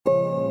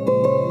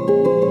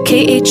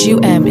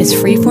KHUM is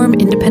freeform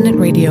independent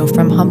radio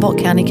from Humboldt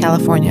County,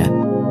 California.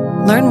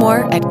 Learn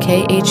more at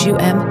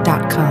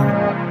khum.com.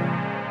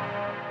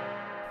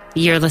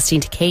 You're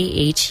listening to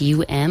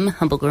KHUM,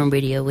 Humboldt Grove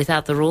Radio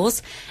Without the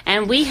Rules.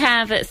 And we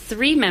have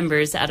 3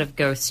 members out of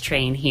Ghost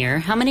Train here.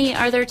 How many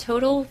are there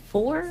total?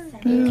 4?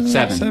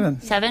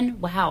 7.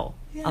 7? Wow,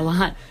 yeah. A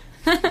lot.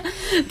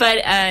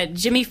 But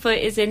Jimmy Foote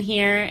is in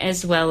here,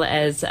 as well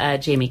as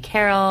Jamie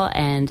Carroll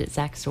and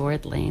Zach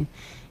Swordling.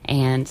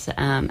 And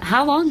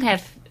how long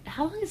has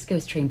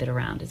Ghost Train been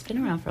around? It's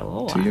been around for a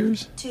little while. 2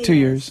 years? 2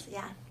 years.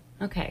 Yeah.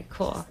 Okay,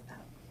 cool.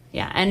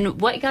 Yeah, and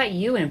what got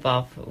you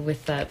involved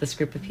with this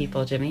group of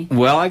people, Jimmy?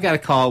 Well, I got a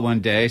call one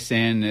day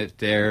saying that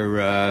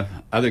their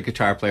other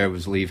guitar player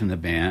was leaving the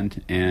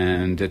band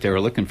and that they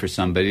were looking for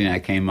somebody, and I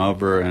came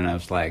over and I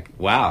was like,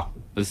 wow,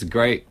 this is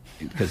great,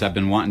 because I've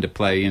been wanting to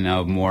play,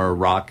 more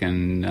rock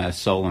and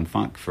soul and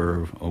funk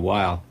for a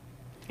while.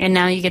 And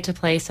now you get to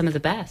play some of the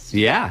best.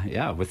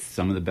 Yeah, with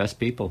some of the best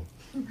people.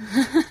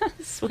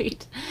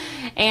 Sweet.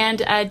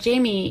 And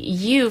Jamie,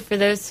 you, for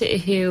those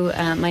who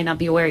might not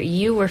be aware,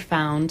 you were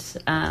found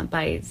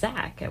by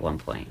Zach at one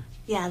point.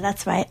 Yeah,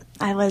 that's right.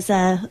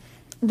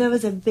 There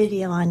was a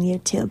video on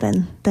YouTube,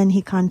 and then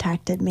he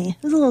contacted me.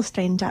 It was a little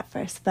strange at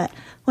first, but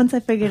once I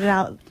figured it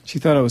out... She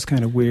thought it was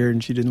kind of weird,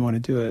 and she didn't want to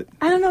do it.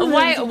 I don't know.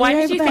 Why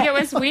did you think it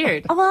was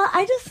weird? Well,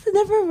 I just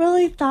never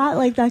really thought,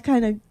 that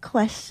kind of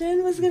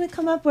question was going to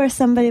come up where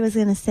somebody was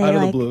going to say, out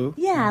of the blue.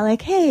 Yeah,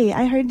 hey,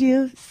 I heard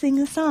you sing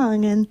a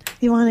song, and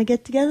you want to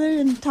get together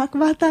and talk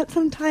about that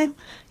sometime?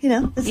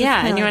 Yeah,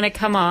 and you want to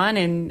come on,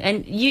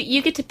 and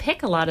you get to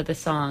pick a lot of the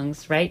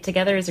songs, right,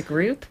 together as a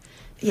group?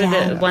 For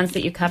the ones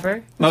that you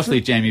cover? Mostly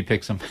Jamie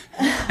picks them.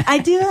 I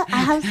do. I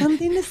have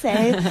something to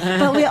say,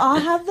 but we all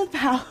have the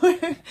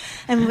power,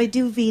 and we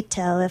do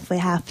veto if we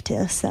have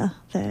to, so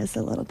there's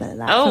a little bit of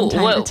that from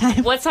time to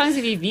time. What songs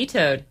have you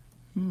vetoed?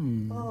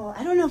 Oh,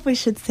 I don't know if we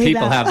should say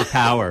People that. have the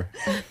power.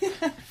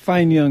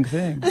 Fine young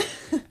thing.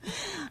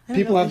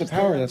 People have the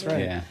power, that's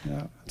right. Yeah,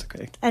 that's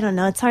okay. I don't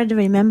know. It's hard to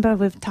remember.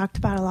 We've talked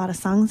about a lot of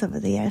songs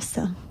over the years,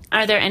 so.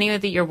 Are there any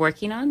that you're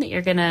working on that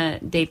you're going to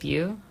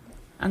debut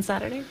on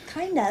Saturday?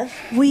 Kind of.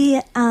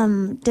 We've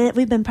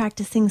been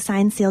practicing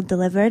Signed, Sealed,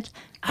 Delivered.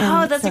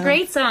 Oh, that's a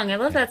great song. I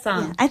love that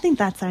song. Yeah, I think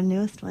that's our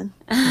newest one.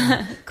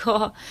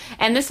 Cool.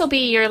 And this will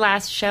be your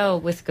last show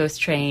with Ghost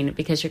Train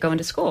because you're going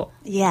to school.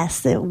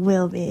 Yes, it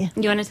will be.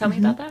 You want to tell me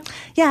about that?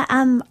 Yeah,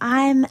 I'm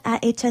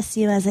at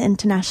HSU as an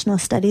international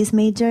studies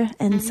major,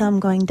 and so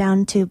I'm going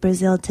down to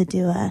Brazil to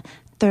do a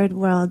third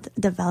world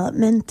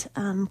development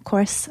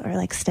course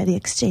or study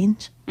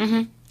exchange.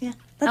 Mm-hmm. Yeah.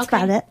 That's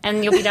about it.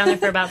 And you'll be down there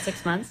for about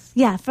 6 months?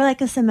 Yeah, for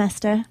a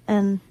semester.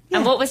 And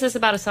what was this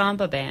about a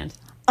samba band?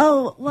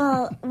 Oh,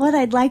 well, what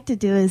I'd like to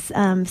do is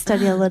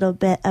study a little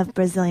bit of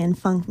Brazilian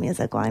funk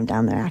music while I'm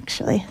down there,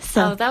 actually.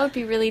 So that would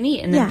be really neat,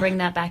 and then bring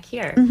that back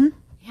here. Mm-hmm.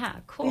 Yeah,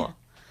 cool. Yeah.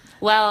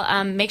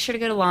 Well, make sure to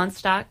go to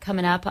Lawnstock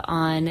coming up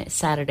on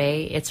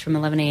Saturday. It's from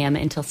 11 a.m.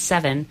 until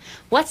 7.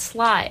 What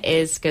slot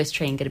is Ghost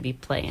Train going to be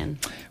playing?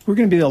 We're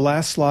going to be the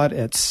last slot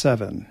at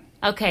 7.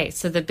 Okay,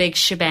 so the big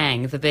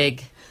shebang, the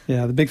big...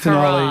 Yeah, the big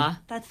finale. Hurrah.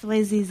 That's the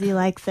way ZZ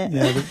likes it.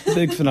 Yeah, the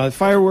big finale.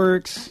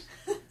 Fireworks,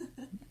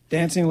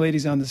 dancing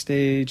ladies on the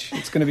stage.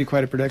 It's going to be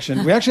quite a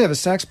production. We actually have a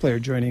sax player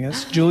joining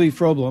us, Julie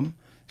Froblum. I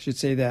should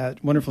say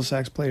that. Wonderful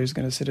sax player is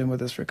going to sit in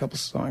with us for a couple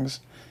songs.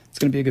 It's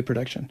going to be a good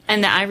production.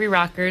 And the Ivory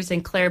Rockers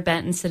and Claire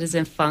Benton,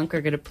 Citizen Funk,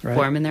 are going to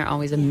perform, and they're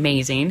always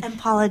amazing. And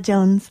Paula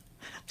Jones.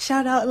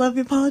 Shout out, I love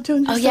you, Paula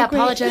Jones. You're so great.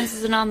 Paula Jones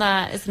isn't on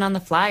the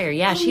flyer.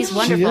 Yeah, she's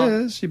wonderful. She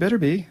is. She better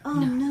be. Oh,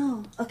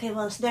 no. Okay,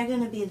 well, so they're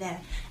going to be there.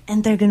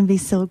 And they're going to be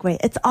so great.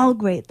 It's all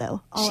great,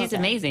 though. She's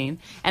amazing.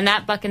 And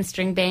that Buck and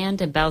String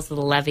Band and Bells of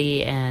the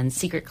Levee and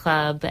Secret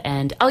Club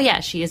and,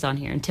 she is on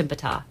here, and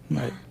Timpata.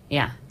 Right.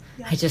 Yeah.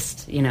 I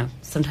just,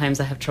 sometimes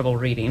I have trouble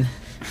reading.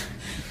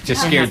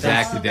 Just scared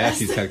Zach to death.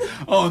 He's like,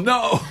 oh,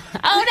 no.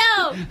 Oh,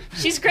 no.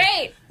 She's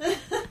great.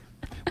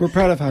 We're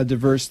proud of how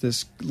diverse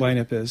this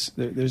lineup is.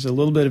 There's a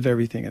little bit of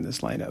everything in this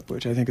lineup,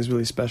 which I think is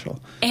really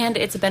special. And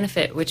it's a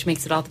benefit, which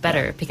makes it all the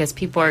better, because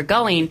people are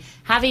going,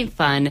 having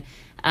fun,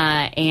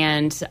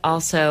 and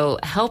also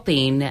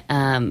helping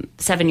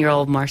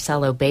 7-year-old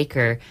Marcelo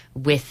Baker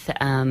with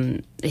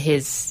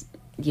his,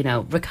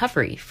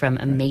 recovery from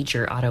a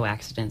major auto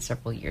accident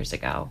several years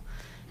ago.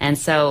 And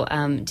so,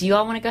 do you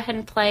all want to go ahead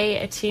and play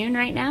a tune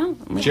right now?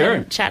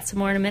 Sure. Chat some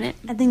more in a minute.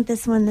 I think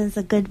this one is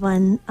a good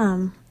one.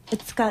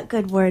 It's got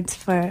good words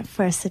for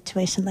a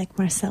situation like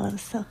Marcelo.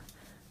 So,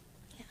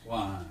 yeah.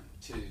 1,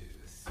 2,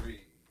 3,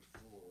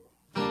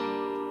 4.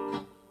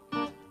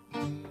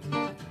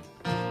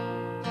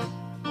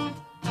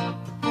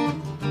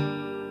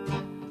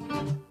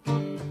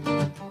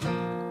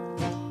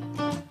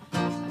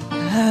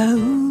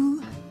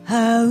 Oh, oh,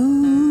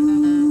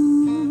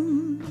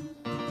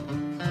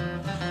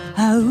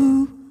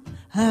 oh,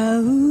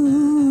 oh.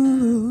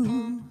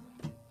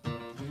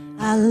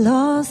 I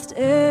lost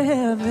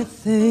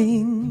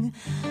everything.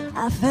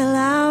 I fell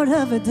out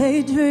of a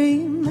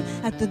daydream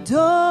at the door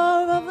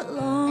of a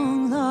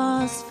long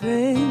lost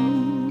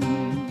friend,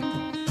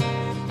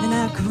 and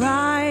I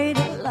cried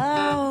aloud.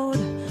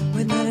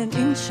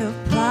 of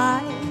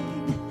pride.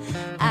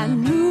 I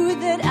knew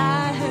that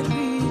I had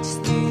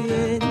reached the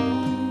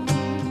end.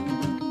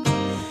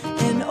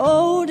 An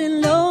old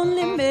and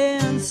lonely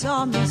man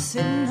saw me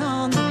sitting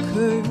on the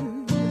curb.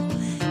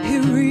 He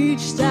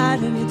reached out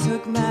and he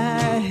took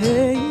my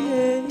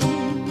hand.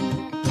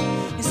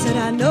 He said,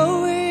 I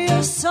know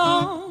your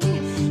song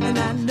and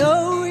I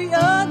know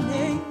your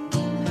name.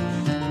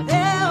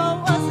 There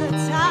was a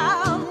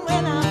time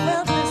when I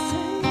felt the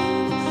same,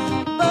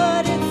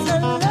 but it's a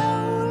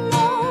long,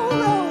 long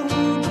road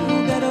you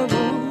gotta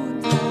go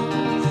down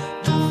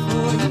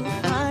before you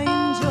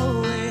find your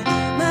way,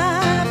 my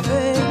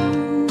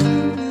friend.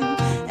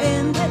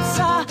 And it's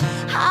a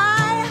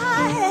high,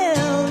 high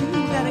hill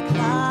you gotta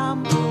climb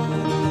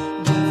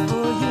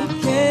before you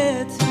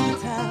get to the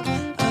top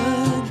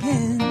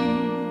again.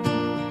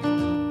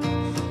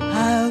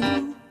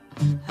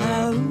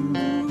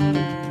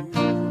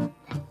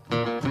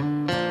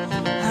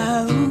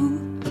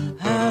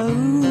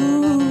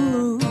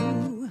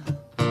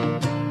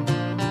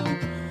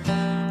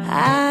 I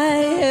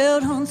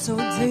held on so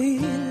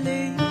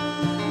dearly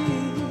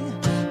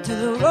to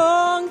the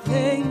wrong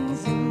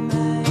things in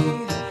my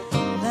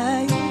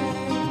life,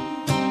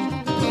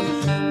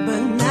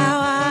 but now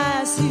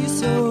I see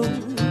so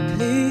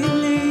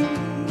clearly.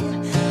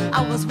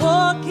 I was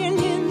walking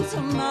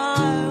into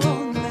my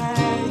own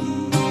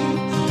life.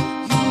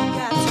 You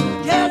got to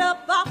get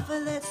up off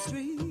of that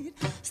street,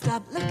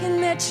 stop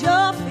looking at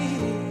your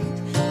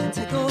feet, and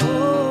take a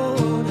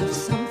hold of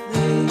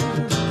something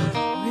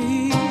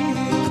real.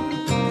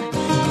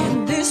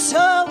 And this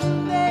old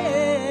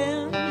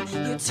man,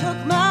 he took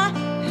my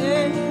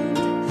hand,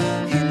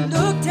 he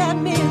looked at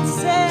me and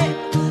said,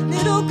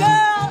 little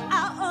girl,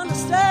 I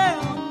understand,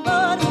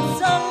 but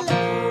it's a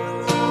long,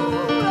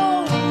 long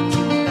road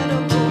you gotta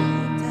go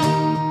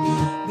down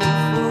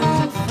before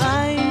you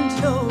find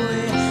your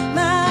way,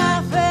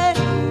 my friend.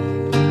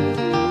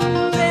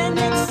 And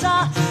it's a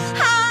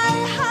high,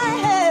 high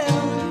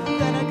hill you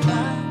gotta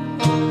climb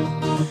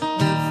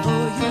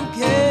before you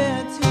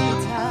get to the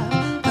top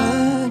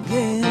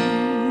again.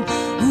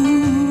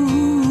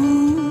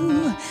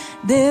 Ooh,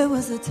 there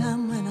was a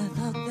time when I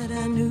thought that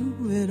I knew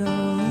it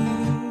all.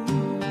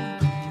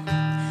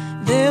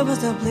 There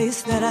was a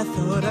place that I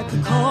thought I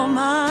could call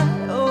my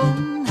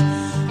own,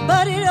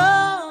 but it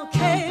all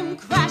came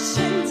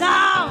crashing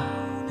down.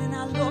 And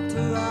I looked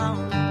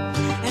around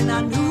and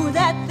I knew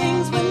that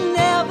things would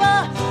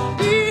never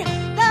be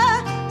the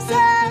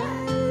same.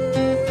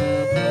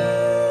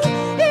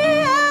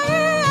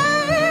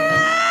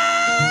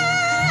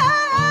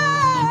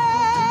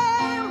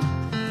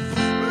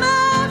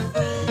 My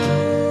friend,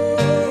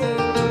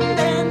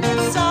 and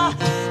it's a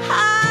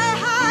high,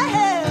 high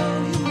hill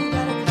you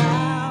gotta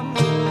climb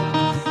before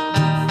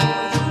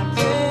you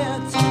get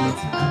to the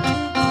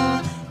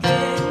top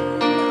again.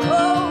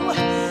 Oh,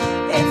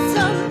 it's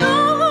a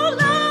long,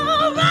 long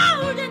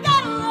road you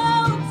gotta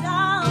roll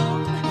down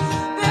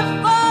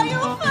before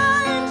you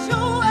find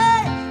your way,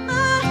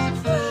 my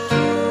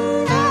friend.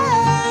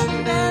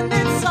 And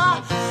it's a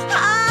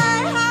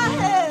high, high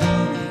hill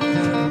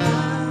you gotta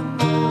climb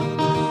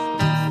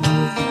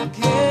before you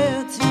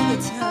get to the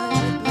top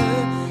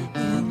again.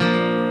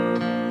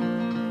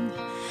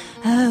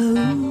 Oh,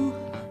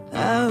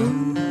 oh,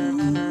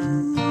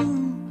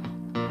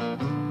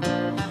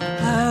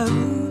 oh,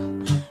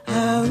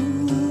 oh.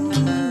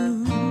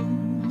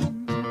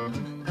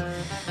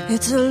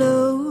 It's a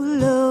low,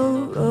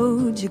 low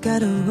road you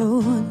gotta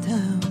roll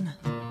down.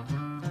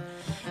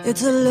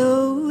 It's a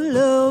low,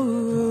 low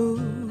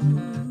road.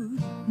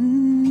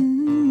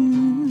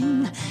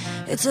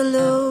 It's a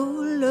low,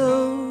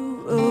 low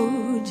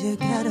road you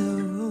gotta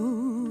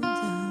roll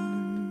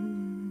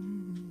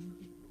down.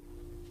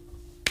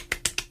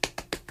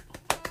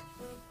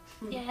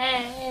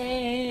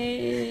 Yay!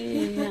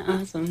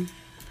 Awesome.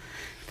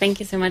 Thank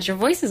you so much. Your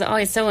voice is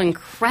always so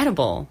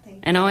incredible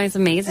and always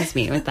amazes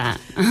me with that.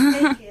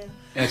 Thank you.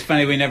 It's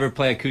funny, we never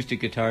play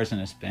acoustic guitars in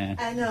this band.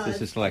 I know. This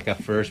is like a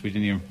first. We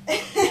didn't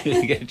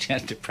even get a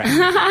chance to practice.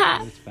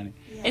 It's funny.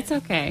 It's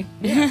okay.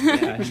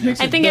 Yeah.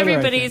 I think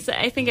everybody's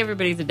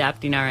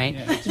adapting all right.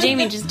 Yeah.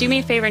 Jamie, just do me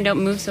a favor and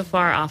don't move so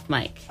far off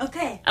mic.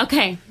 Okay.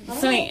 Okay,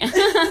 sweet.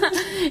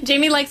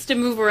 Jamie likes to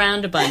move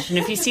around a bunch, and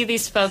if you see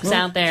these folks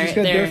out there, She's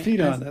got they're bare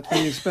feet on. That's what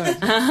you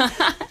expect.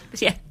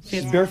 yeah.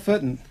 She's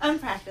barefooting. I'm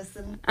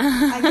practicing.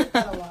 I get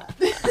that a lot.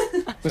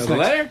 So the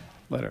letter?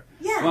 Letter.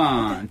 Yeah.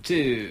 1,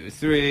 2,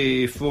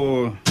 3,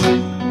 4.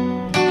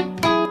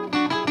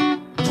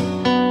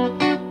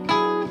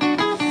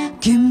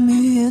 Give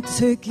me a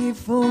ticket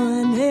for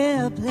an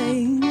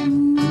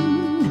airplane.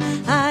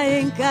 I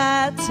ain't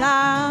got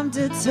time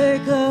to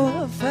take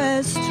a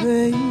fast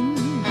train.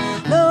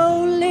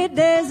 Lonely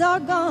days are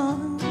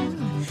gone.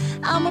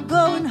 I'm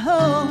going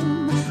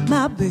home.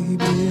 My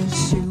baby,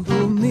 she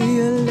wrote me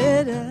a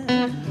letter.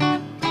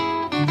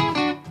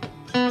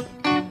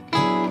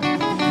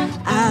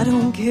 I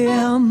don't care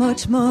how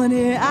much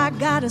money I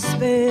gotta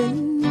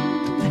spend.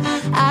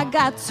 I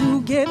got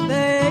to get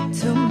back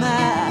to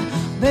my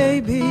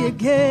baby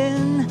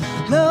again.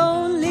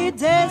 Lonely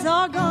days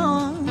are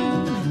gone.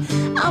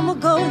 I'm I'm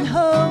going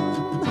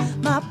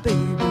home. My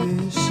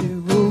baby, she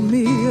wrote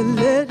me a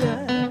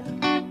letter.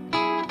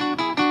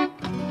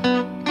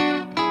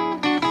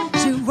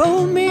 She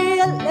wrote me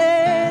a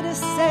letter,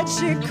 said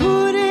she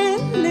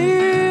couldn't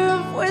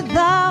live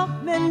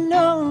without me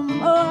no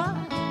more.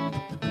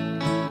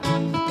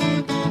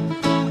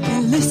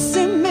 And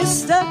listen,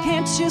 mister,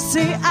 can't you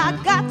see I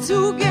got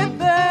to get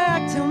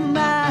back to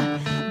my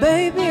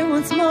baby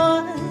once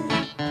more?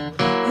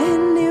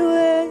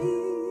 Anyway,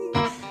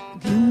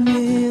 give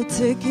me a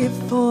ticket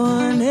for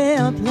an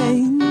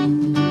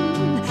airplane.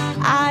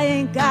 I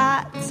ain't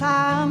got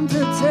time to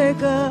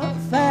take a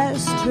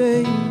fast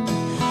train.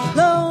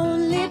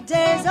 Lonely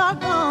days are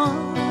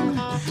gone,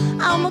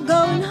 I'm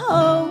going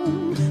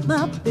home.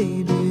 My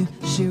baby,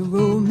 she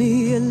wrote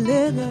me a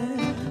letter.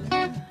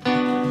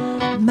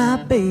 My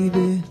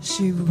baby,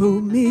 she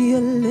wrote me a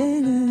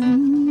letter.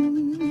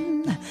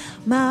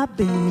 My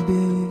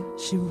baby,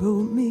 she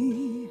wrote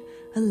me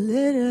a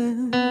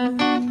letter.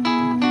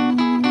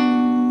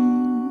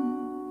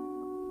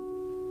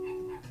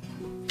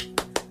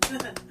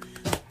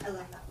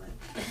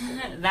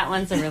 That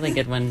one's a really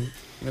good one.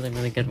 Really,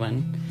 really good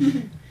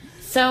one.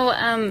 So,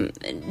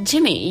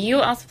 Jimmy, you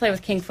also play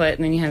with Kingfoot,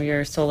 and then you have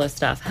your solo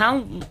stuff.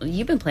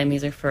 You've been playing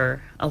music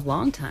for a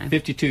long time.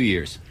 52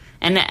 years.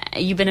 And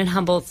you've been in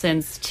Humboldt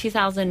since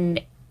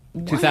 2001?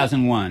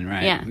 2001,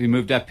 right. Yeah. We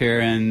moved up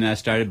here and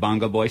started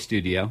Bongo Boy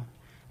Studio.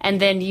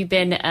 And then you've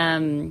been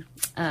in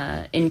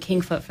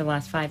Kingfoot for the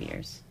last 5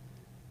 years.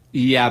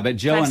 Yeah, but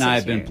Joe 5, and I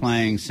 6 have been years.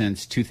 playing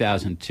since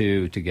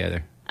 2002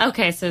 together.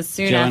 Okay, so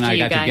soon Joe after and I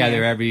you got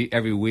together here.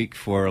 every week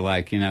for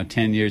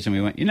 10 years, and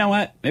we went, you know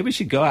what? Maybe we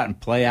should go out and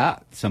play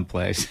out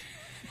someplace.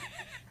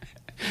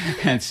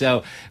 And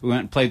so we went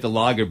and played the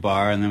Lager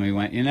Bar, and then we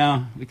went,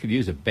 we could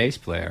use a bass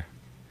player.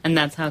 And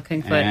that's how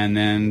Kingfoot... And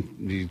then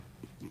we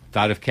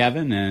thought of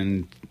Kevin,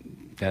 and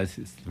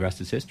the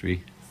rest is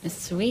history.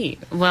 Sweet.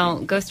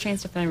 Well, Ghost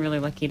Train's definitely really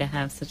lucky to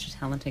have such a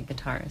talented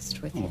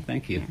guitarist with you. Oh,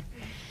 thank you. Yeah.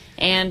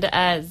 And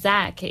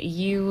Zach,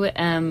 you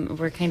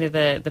were kind of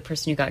the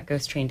person who got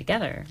Ghost Train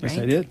together, right? Yes,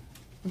 I did.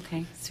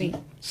 Okay, sweet.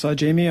 Saw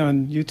Jamie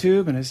on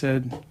YouTube, and I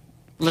said,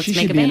 Let's she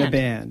make should a be in band. a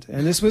band.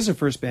 And this was her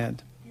first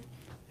band.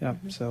 Yeah,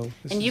 so...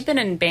 And you've been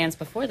in bands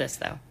before this,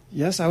 though.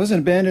 Yes, I was in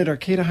a band at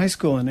Arcata High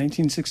School in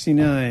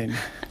 1969.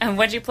 And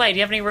what'd you play? Do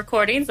you have any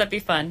recordings? That'd be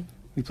fun.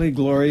 We played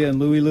Gloria and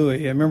Louie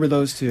Louie. I remember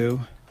those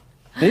two.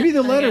 Maybe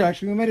the letter, Okay.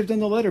 actually. We might have done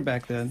the letter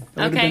back then. That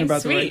would have Okay, been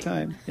about the right sweet.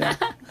 time. Yeah.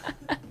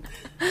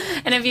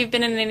 And have you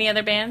been in any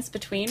other bands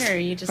between, or are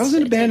you just... I was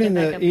in a band taking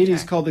in back the up 80s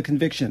guitar? called The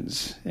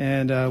Convictions,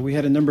 and we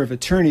had a number of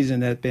attorneys in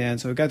that band,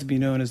 so it got to be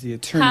known as the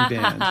Attorney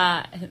Band.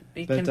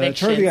 The But Convictions.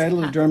 Charlie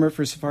Idle, the drummer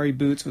for Safari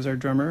Boots, was our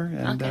drummer,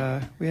 and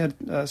Okay. we had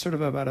sort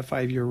of about a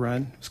 5-year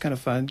run. It was kind of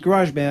fun.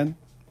 Garage band,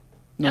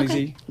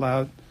 noisy,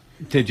 loud.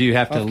 Did you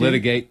have to Off-key.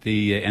 litigate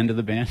the end of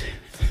the band?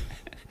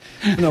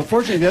 No,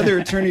 fortunately, the other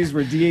attorneys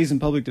were DAs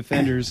and public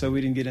defenders, so we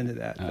didn't get into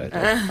that. But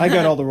I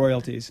got all the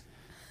royalties.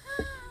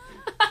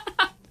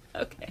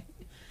 Okay.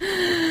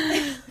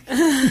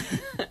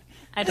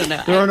 I don't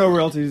know. There are no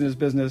royalties in this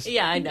business.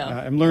 Yeah, I know.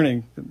 I'm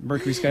learning.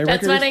 Mercury Sky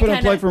That's Records. what I Put a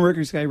kinda- plug for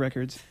Mercury Sky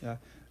Records. Yeah.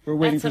 We're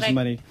waiting That's for what some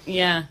money.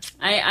 Yeah.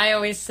 I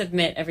always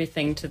submit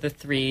everything to the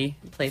 3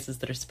 places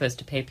that are supposed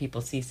to pay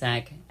people,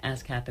 CSAC,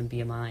 ASCAP, and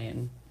BMI,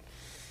 and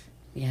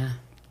yeah.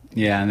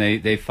 Yeah, and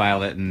they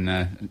file it in,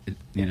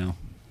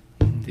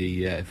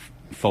 the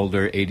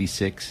folder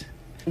 86.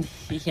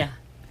 Yeah.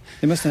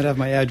 They must not have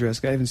my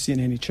address. I haven't seen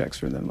any checks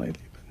from them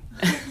lately.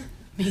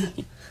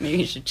 Maybe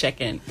you should check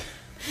in.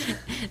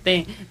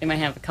 They might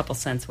have a couple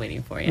cents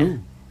waiting for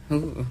you.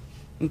 Ooh.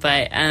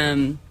 But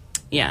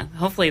yeah,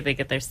 hopefully they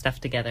get their stuff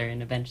together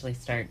and eventually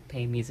start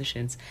paying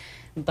musicians.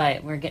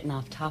 But we're getting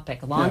off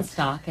topic.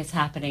 Lawnstock is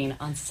happening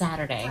on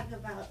Saturday. Talk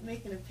about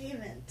making a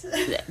payment.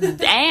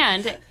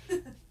 And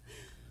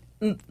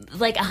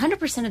like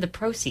 100% of the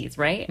proceeds,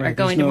 right, are Right,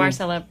 going there's to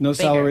Marcella No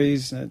Baker.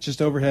 salaries,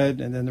 just overhead,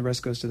 and then the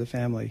rest goes to the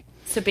family.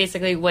 So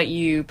basically what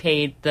you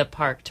paid the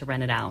park to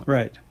rent it out.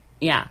 Right.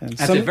 Yeah. And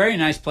That's a very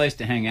nice place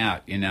to hang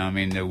out.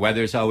 The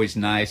weather's always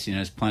nice.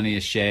 There's plenty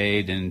of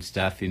shade and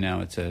stuff.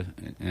 It's a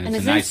And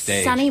it's nice in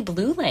day. sunny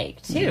Blue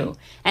Lake, too.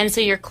 And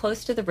so you're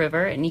close to the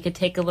river, and you could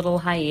take a little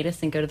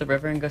hiatus and go to the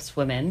river and go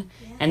swim in,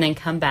 and then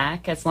come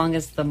back as long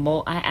as the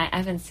mold... I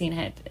haven't seen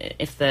it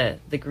if the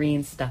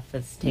green stuff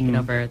has taken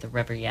over the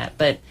river yet,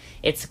 but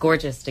it's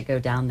gorgeous to go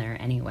down there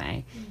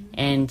anyway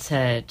and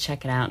to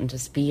check it out and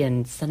just be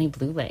in sunny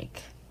Blue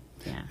Lake.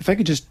 Yeah. If I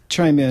could just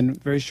chime in,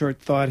 very short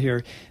thought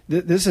here.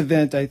 This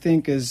event, I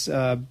think, is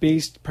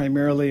based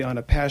primarily on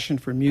a passion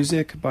for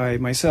music by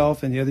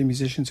myself and the other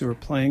musicians who are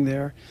playing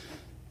there.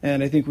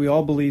 And I think we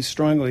all believe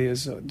strongly,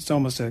 it's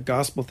almost a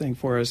gospel thing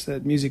for us,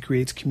 that music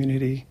creates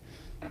community,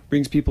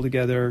 brings people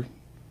together,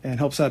 and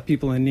helps out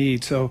people in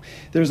need. So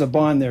there's a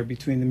bond there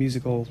between the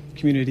musical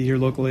community here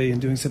locally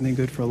and doing something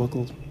good for a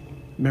local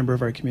member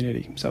of our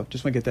community. So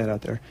just want to get that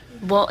out there.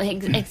 Well,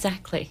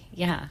 exactly.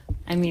 Yeah.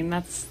 I mean,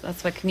 that's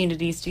what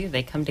communities do.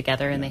 They come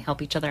together and they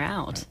help each other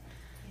out. Right.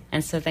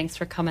 And so thanks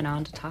for coming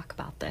on to talk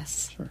about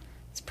this. Sure.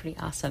 It's pretty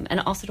awesome.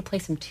 And also to play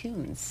some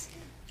tunes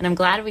and I'm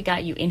glad we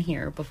got you in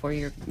here before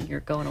you're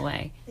going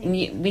away. And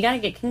we got to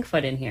get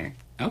Kingfoot in here.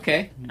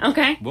 Okay.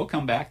 Okay. We'll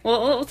come back.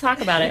 We'll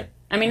talk about it.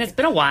 I mean, it's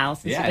been a while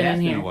since you've been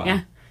in here. Been a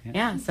while.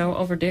 Yeah, so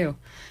overdue.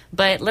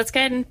 But let's go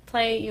ahead and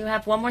play. You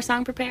have one more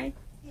song prepared?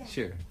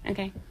 Sure.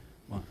 Okay.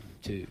 1,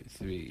 2,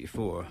 3,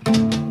 4.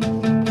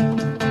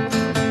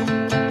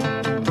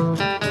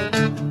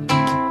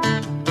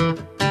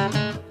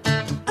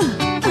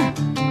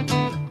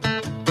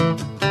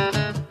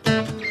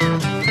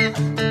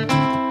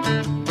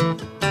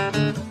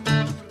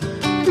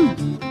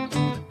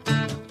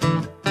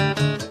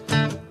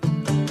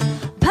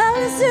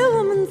 Policy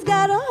woman's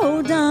got a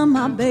hold on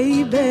my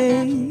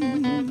baby.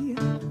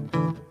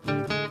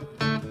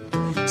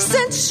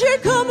 Since she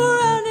come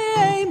around, it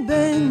ain't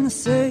been the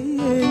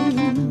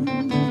same.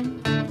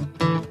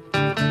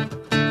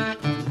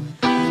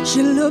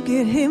 She look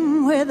at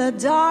him with a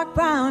dark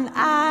brown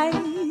eye.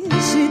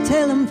 She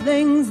tell him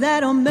things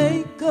that'll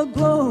make a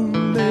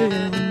grown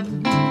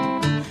man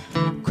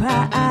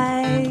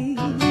cry.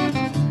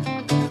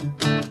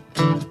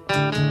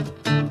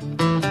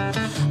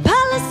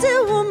 Policy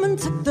woman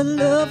took the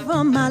love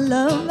from my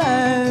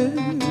lover.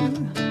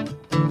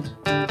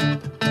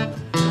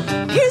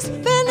 He's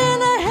been in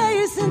a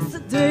haze since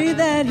the day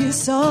that he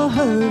saw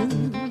her.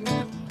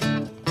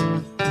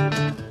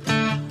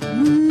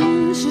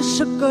 She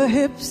shook her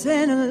hips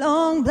and her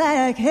long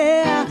black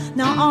hair.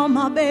 Now all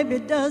my baby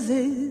does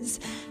is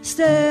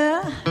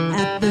stare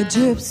at the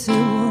gypsy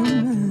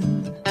woman.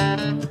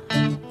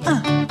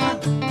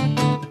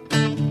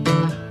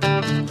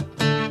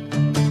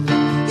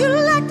 You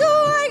like the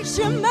way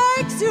she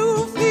makes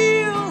you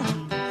feel.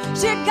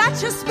 She got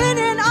you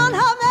spinning on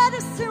her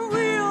medicine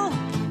wheel.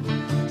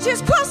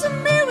 She's crossing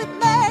me with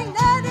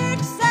magnetic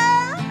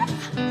sand.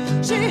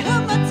 She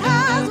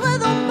hypnotized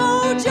with a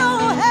mojo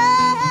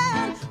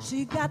hand.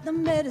 She got the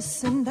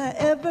medicine that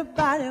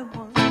everybody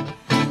wants.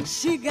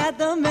 She got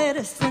the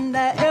medicine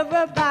that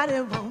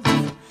everybody wants.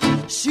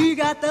 She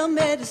got the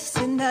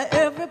medicine that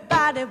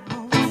everybody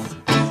wants.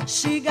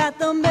 She got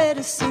the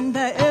medicine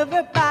that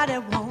everybody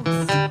wants.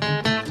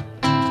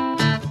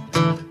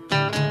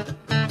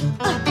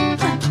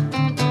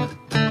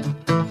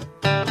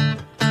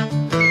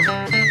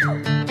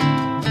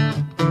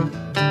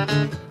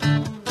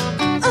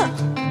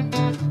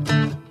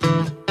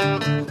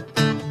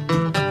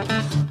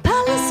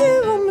 Policy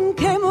woman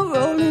came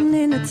a-rolling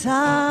into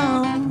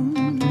town.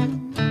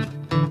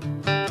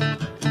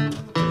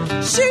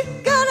 She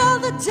got all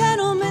the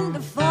gentlemen to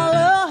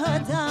follow her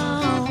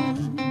down.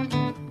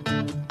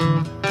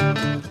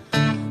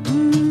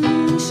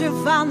 She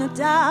found the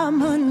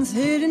diamonds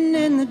hidden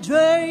in the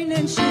drain,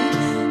 and she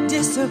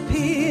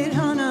disappeared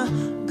on a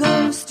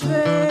ghost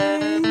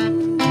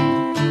train.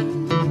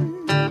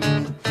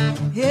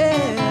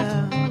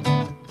 Yeah.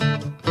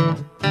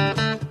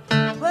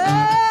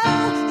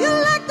 Well, you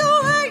like the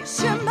way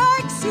she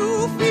makes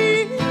you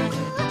feel.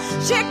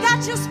 She got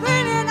you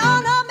spinning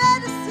on her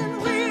medicine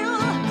wheel.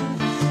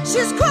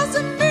 She's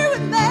crossing me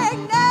with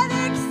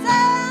magnetic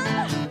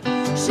sand.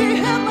 She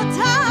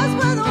hypnotized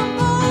with a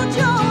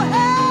mojo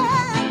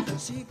hand.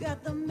 She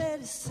got the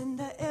medicine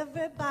that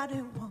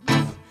everybody wants.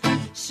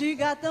 She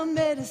got the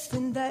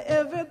medicine that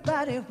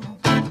everybody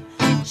wants.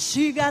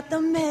 She got the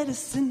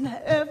medicine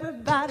that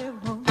everybody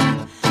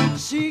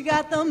wants. She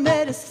got the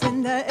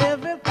medicine that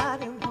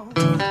everybody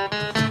wants.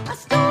 I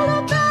stole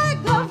a bag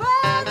of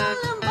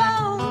rattling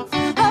bones,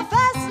 her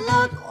fast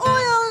luck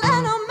oil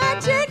and her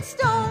magic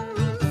stones.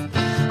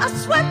 I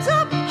swept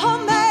up her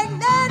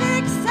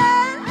magnetic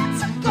sand,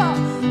 took a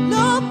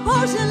love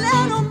potion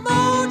and a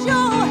mojo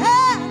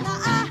hand.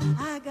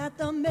 I got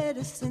the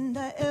medicine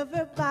that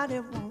everybody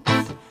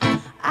wants.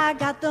 I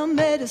got the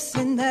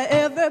medicine that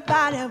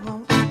everybody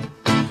wants.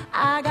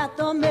 I got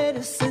the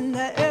medicine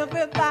that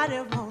everybody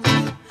wants.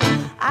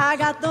 I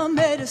got the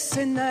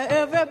medicine that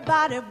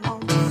everybody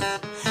wants.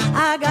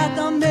 I got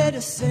the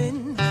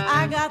medicine.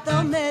 I got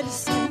the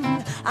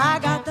medicine. I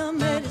got the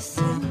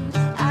medicine.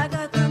 I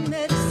got the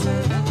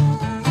medicine.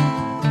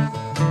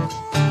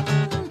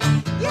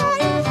 Yeah,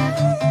 yeah.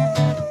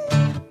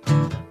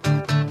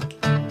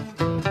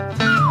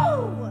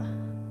 Oh!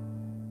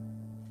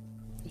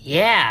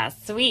 Yeah,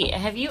 sweet.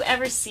 Have you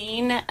ever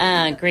seen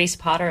Grace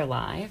Potter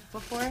live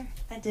before?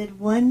 I did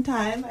one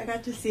time. I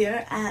got to see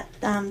her at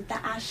the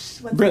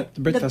Brit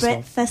Festival.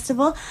 Brit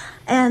Festival,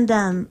 and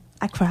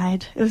I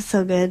cried. It was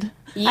so good.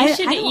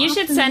 You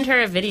should send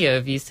her a video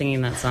of you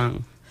singing that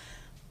song.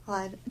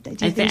 Well, do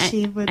you think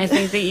she would? I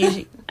think that you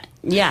should.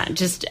 Yeah,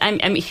 just I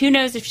mean, who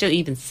knows if she'll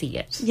even see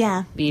it?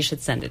 Yeah, but you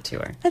should send it to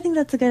her. I think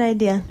that's a good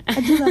idea.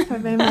 I do love her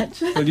very much.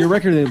 Well, your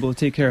record label will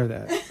take care of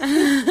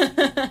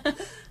that.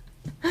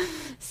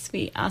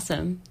 Sweet,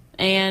 awesome,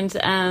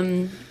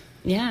 and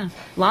yeah,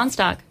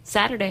 Lawnstock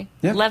Saturday,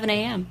 Yep. 11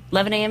 a.m.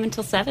 11 a.m.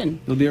 until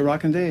 7. It'll be a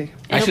rockin' day.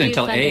 Actually, It'll be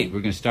until a fun 8. day.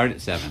 We're going to start at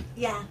 7.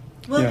 Yeah,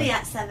 we'll Yeah. be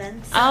at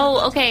 7. So.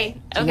 Oh, okay,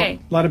 okay.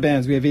 A lot of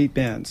bands. We have 8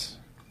 bands.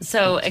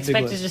 So It's a big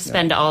expect to list, just yeah.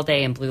 spend all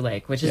day in Blue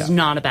Lake, which is Yeah.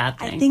 not a bad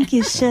thing. I think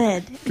you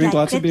should. Drink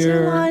lots of get your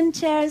beer, lawn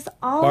chairs.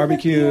 All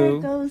barbecue. the beer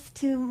goes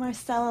to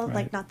Marcelo, Right.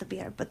 like not the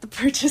beer, but the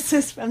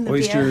purchases from the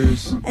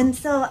Oysters. beer. And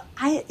so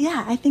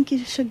I think you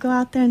should go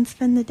out there and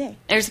spend the day.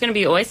 There's going to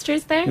be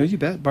oysters there? No, you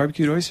bet.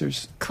 Barbecued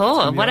oysters. Cool.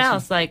 gonna be What awesome.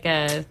 else? Like,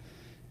 There's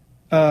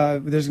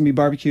going to be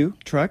barbecue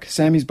truck.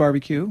 Sammy's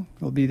Barbecue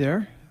will be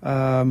there.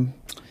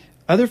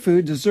 Other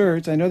food,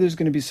 desserts. I know there's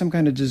going to be some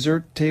kind of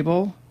dessert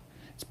table.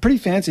 It's pretty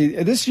fancy.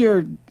 This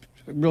year,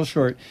 real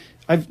short,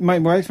 my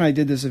wife and I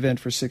did this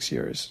event for 6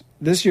 years.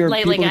 This year,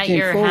 like people at came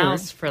your forward.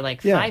 house for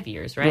like Yeah. 5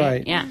 years,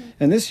 right? Yeah.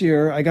 And this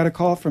year, I got a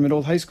call from an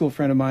old high school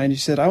friend of mine. She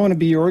said, I want to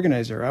be your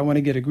organizer. I want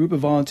to get a group of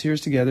volunteers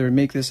together and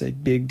make this a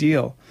big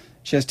deal.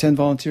 She has 10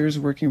 volunteers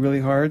working really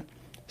hard.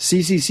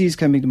 CCC's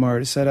coming tomorrow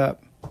to set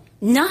up.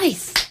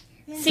 Nice.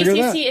 Figure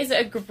that. CCC is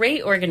a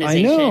great I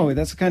organization. know.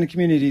 That's the kind of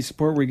community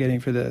support we're getting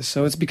for this.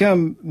 So it's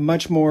become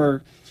much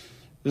more,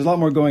 there's a lot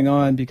more going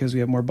on because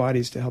we have more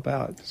bodies to help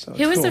out. So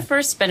Who it's was cool. the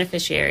first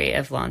beneficiary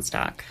of Lawn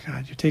Stock?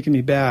 God, you're taking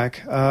me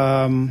back.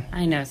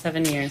 I know,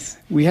 7 years.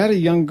 We had a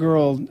young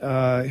girl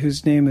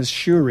whose name is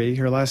Shuri,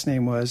 her last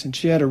name was, and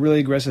she had a really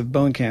aggressive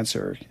bone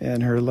cancer in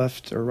her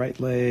left or right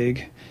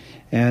leg.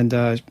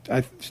 And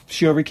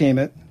she overcame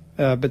it.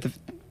 But the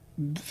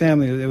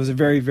family, it was a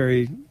very,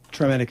 very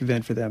traumatic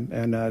event for them.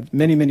 And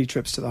many, many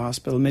trips to the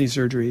hospital, many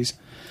surgeries.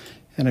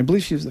 And I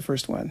believe she was the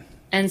first one.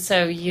 And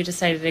so you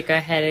decided to go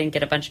ahead and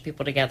get a bunch of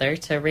people together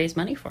to raise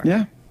money for it.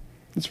 Yeah,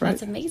 that's right.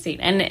 That's amazing.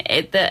 And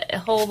the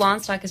whole Lawn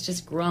Stock has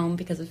just grown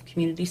because of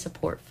community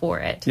support for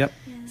it. Yep.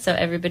 So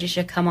everybody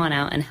should come on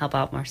out and help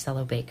out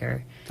Marcelo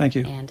Baker. Thank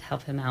you. And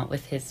help him out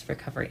with his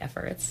recovery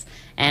efforts.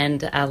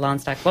 And Lawn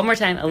Stock, one more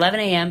time, 11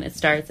 a.m. it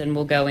starts, and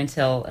we'll go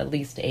until at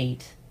least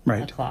 8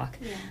 o'clock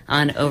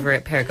on over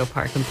at Perigo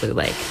Park in Blue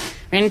Lake.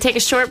 We're going to take a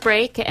short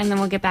break, and then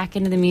we'll get back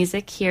into the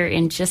music here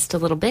in just a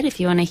little bit. If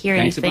you want to hear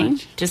Thanks a anything,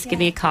 bunch. just give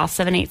me a call,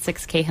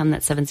 786-KHUM,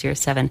 that's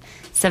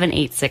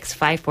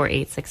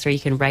 707-786-5486, or you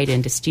can write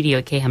into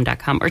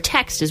studio@khum.com, or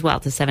text as well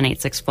to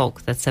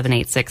 786-FOLK, that's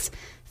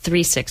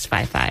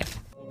 786-3655.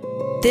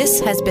 This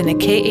has been a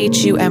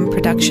KHUM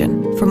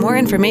production. For more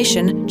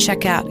information,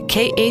 check out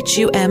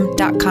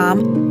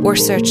khum.com or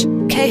search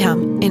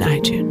KHUM in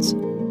iTunes.